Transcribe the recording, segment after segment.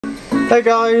Hey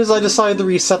guys, I decided to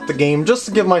reset the game just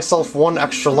to give myself one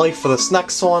extra life for this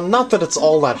next one. Not that it's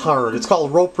all that hard. It's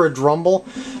called Rope Ridge Rumble,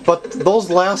 but those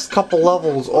last couple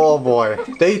levels, oh boy,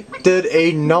 they did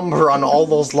a number on all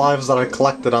those lives that I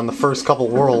collected on the first couple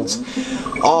worlds.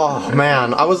 Oh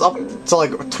man, I was up to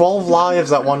like 12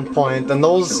 lives at one point, and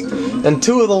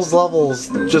two of those levels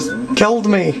just killed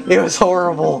me. It was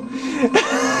horrible.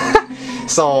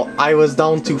 So I was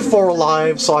down to 4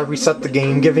 lives, so I reset the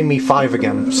game, giving me 5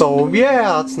 again. So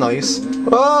yeah, that's nice.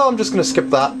 Oh, I'm just gonna skip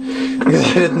that, because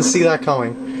I didn't see that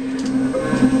coming.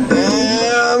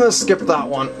 I'm gonna skip that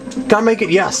one. Can I make it?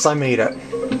 Yes, I made it.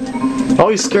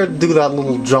 Always scared to do that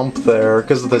little jump there,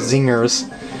 because of the zingers.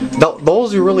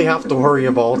 Those you really have to worry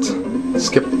about.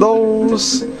 Skip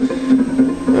those.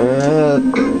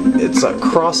 It's a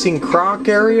Kremkroc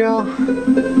area?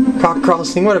 Croc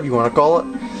crossing, whatever you want to call it.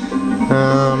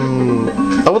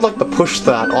 I would like to push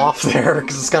that off there,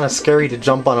 because it's kind of scary to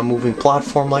jump on a moving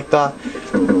platform like that.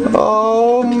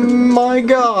 Oh my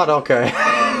god, okay.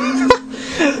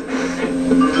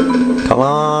 Come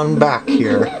on back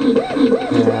here.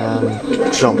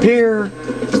 And jump here,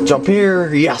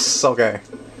 yes, okay.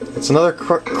 It's another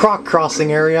croc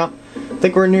crossing area. I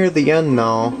think we're near the end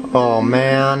now. Oh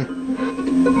man.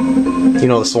 You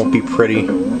know this won't be pretty.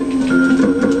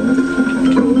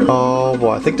 Oh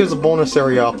boy, I think there's a bonus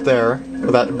area up there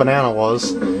where that banana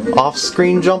was.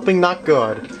 Off-screen jumping, not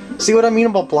good. See what I mean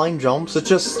about blind jumps? It's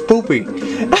just poopy.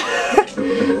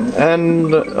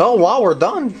 And, oh wow, we're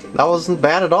done. That wasn't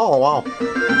bad at all, wow.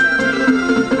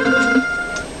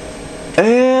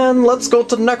 And let's go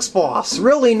to the next boss.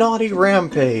 Really Naughty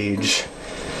Rampage.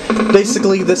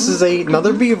 Basically, this is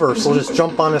another beaver, so just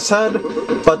jump on his head,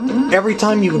 but every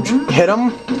time you hit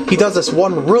him, he does this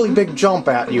one really big jump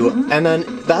at you, and then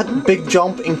that big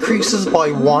jump increases by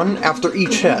 1 after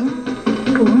each hit.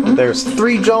 There's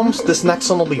 3 jumps, this next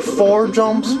one will be 4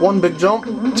 jumps, 1 big jump,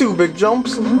 2 big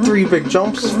jumps, 3 big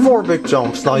jumps, 4 big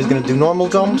jumps. Now he's gonna do normal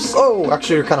jumps. Oh,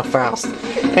 actually you're kind of fast.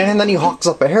 And then he hawks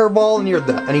up a hairball and you're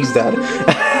dead, and he's dead.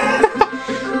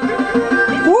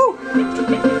 Woo!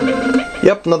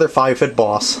 Yep, another 5-hit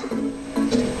boss.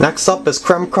 Next up is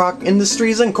Kremkroc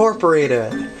Industries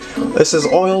Incorporated. This is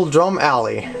Oil Drum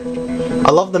Alley. I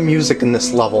love the music in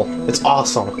this level. It's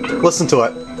awesome. Listen to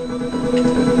it.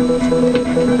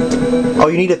 Oh,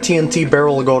 you need a TNT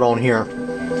barrel to go down here.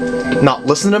 Now,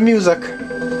 listen to music.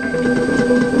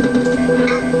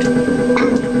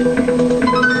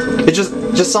 It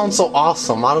just sounds so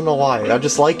awesome. I don't know why. I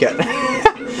just like it.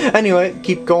 Anyway,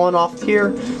 keep going off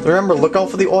here. Remember, look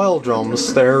out for the oil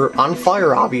drums. They're on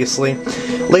fire, obviously.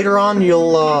 Later on,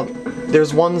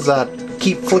 there's ones that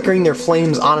keep flickering their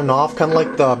flames on and off, kind of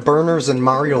like the burners in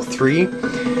Mario 3.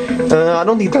 I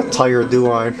don't need that tire,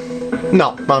 do I?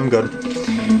 No, I'm good.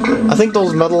 I think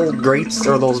those metal grates,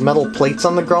 or those metal plates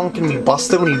on the ground can be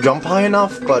busted when you jump high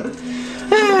enough, but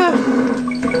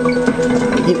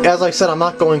as I said, I'm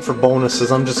not going for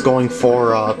bonuses, I'm just going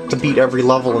for to beat every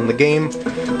level in the game.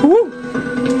 Woo!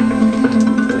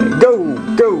 Go!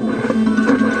 Go!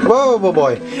 Whoa,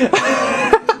 boy!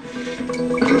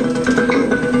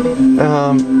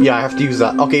 Yeah, I have to use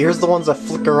that. Okay, here's the ones that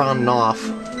flicker on and off.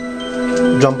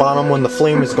 Jump on them when the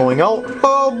flame is going out.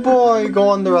 Oh boy, go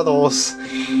under those.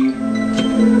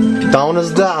 Down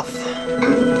is death.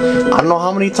 I don't know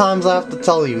how many times I have to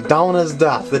tell you, down is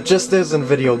death. It just is in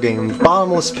video games.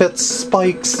 Bottomless pits,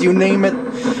 spikes, you name it,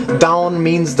 down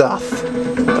means death.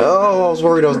 Oh, I was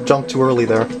worried I jumped too early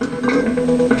there.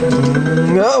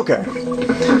 Okay.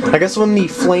 I guess when the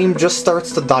flame just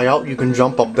starts to die out, you can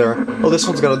jump up there. Oh, this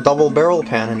one's got a double barrel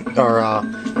pattern.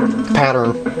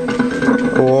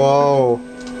 Whoa.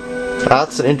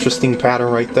 That's an interesting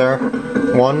pattern right there.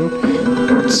 1,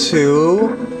 2,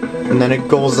 and then it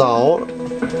goes out.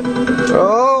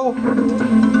 Oh!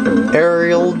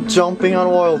 Aerial jumping on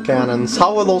oil cannons.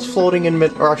 How are those floating in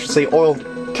mid... or I should say oil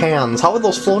cans. How are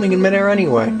those floating in midair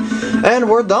anyway? And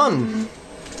we're done!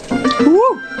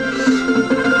 Woo!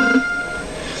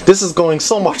 This is going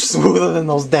so much smoother than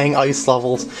those dang ice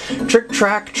levels. Trick,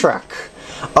 track, trek.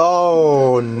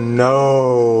 Oh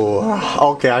no.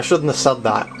 Okay, I shouldn't have said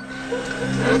that.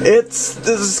 This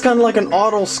is kind of like an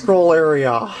auto-scroll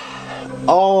area.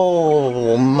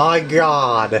 Oh my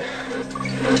god.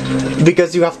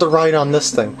 Because you have to ride on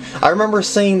this thing. I remember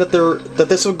saying that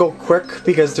this would go quick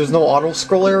because there's no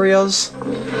auto-scroll areas.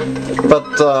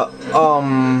 But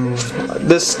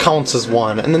this counts as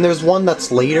one. And then there's one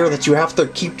that's later that you have to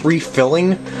keep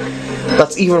refilling.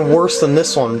 That's even worse than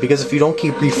this one, because if you don't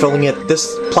keep refilling it,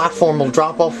 this platform will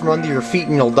drop off from under your feet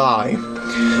and you'll die.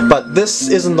 But this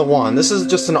isn't the one. This is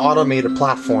just an automated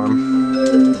platform.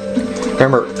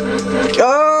 Remember...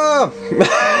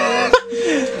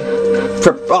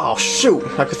 Oh, shoot!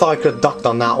 I thought I could have ducked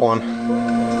on that one.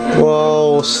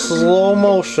 Whoa, slow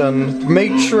motion.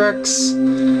 Matrix.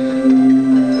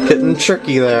 Getting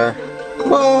tricky there.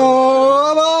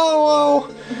 Whoa, whoa, whoa.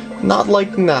 Not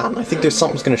like that. I think there's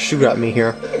something's gonna shoot at me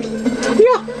here.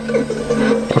 Yeah.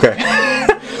 Okay.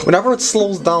 Whenever it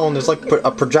slows down, there's like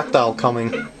a projectile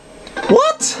coming.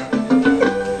 What?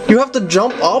 You have to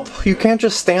jump up? You can't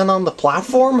just stand on the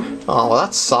platform? Oh, well,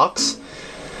 that sucks.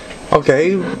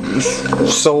 Okay,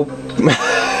 so...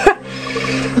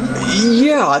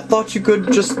 yeah, I thought you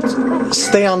could just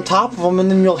stay on top of them and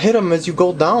then you'll hit them as you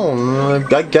go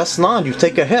down. I guess not, you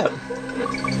take a hit.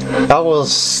 That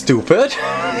was stupid.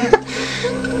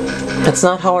 That's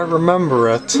not how I remember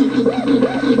it.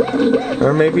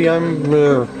 Or maybe I'm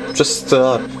just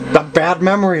a bad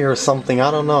memory or something,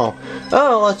 I don't know.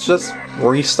 Oh, let's just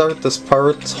restart this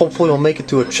part. Hopefully we'll make it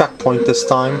to a checkpoint this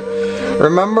time.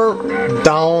 Remember,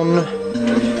 down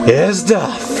is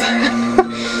death.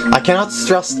 I cannot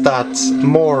stress that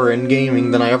more in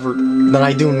gaming than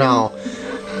I do now.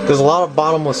 There's a lot of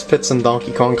bottomless pits in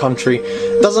Donkey Kong Country.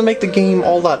 It doesn't make the game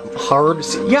all that hard.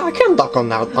 Yeah, I can duck on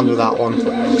that under that one.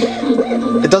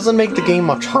 It doesn't make the game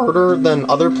much harder than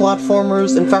other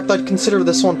platformers. In fact, I'd consider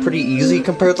this one pretty easy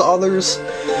compared to others.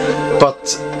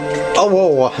 But oh,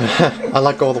 whoa! I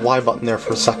let go of the Y button there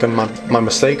for a second. My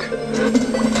mistake.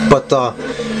 But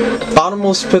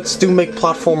bottomless pits do make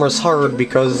platformers hard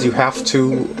because you have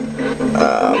to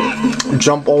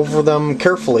jump over them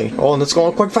carefully. Oh, and it's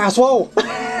going quite fast. Whoa!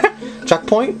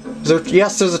 Checkpoint? Is there?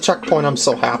 Yes, there's a checkpoint. I'm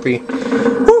so happy.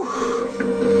 Whew.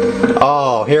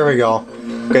 Oh, here we go.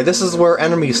 Okay, this is where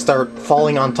enemies start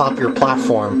falling on top of your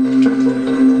platform.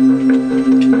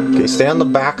 Okay, stay on the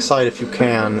back side if you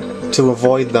can to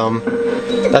avoid them.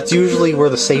 That's usually where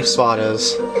the safe spot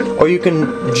is. Or you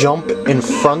can jump in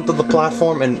front of the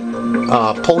platform and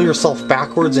pull yourself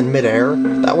backwards in midair.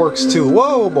 That works too.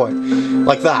 Whoa, boy.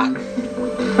 Like that.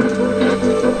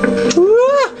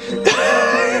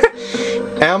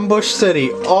 Ambush City.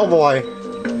 Oh boy.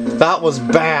 That was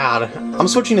bad. I'm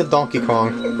switching to Donkey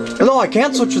Kong. No, I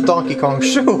can't switch to Donkey Kong.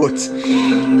 Shoot.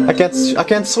 I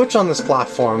can't switch on this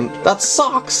platform. That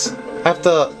sucks. I have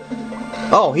to...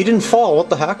 Oh, he didn't fall. What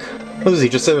the heck? What is he,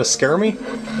 just there to scare me?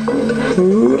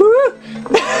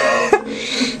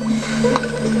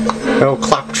 Oh,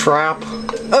 claptrap.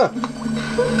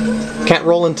 Can't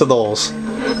roll into those.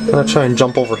 I'm gonna try and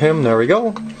jump over him. There we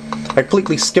go. I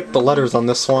completely skipped the letters on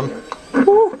this one.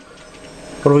 Woo.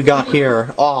 What do we got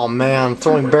here? Oh man,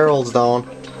 throwing barrels down.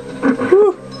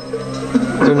 Woo.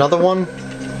 Is there another one?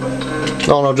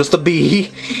 Oh no, just a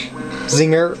bee.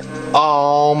 Zinger.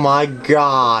 Oh my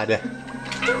god.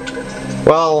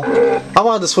 Well, I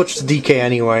wanted to switch to DK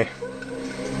anyway.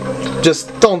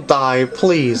 Just don't die,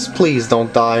 please, please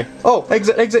don't die. Oh,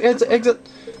 exit, exit, exit, exit.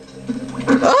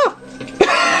 Ah!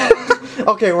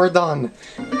 Okay, we're done.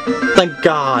 Thank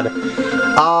God.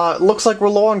 Looks like we're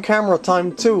low on camera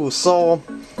time too, so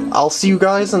I'll see you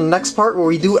guys in the next part where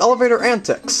we do elevator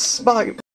antics. Bye.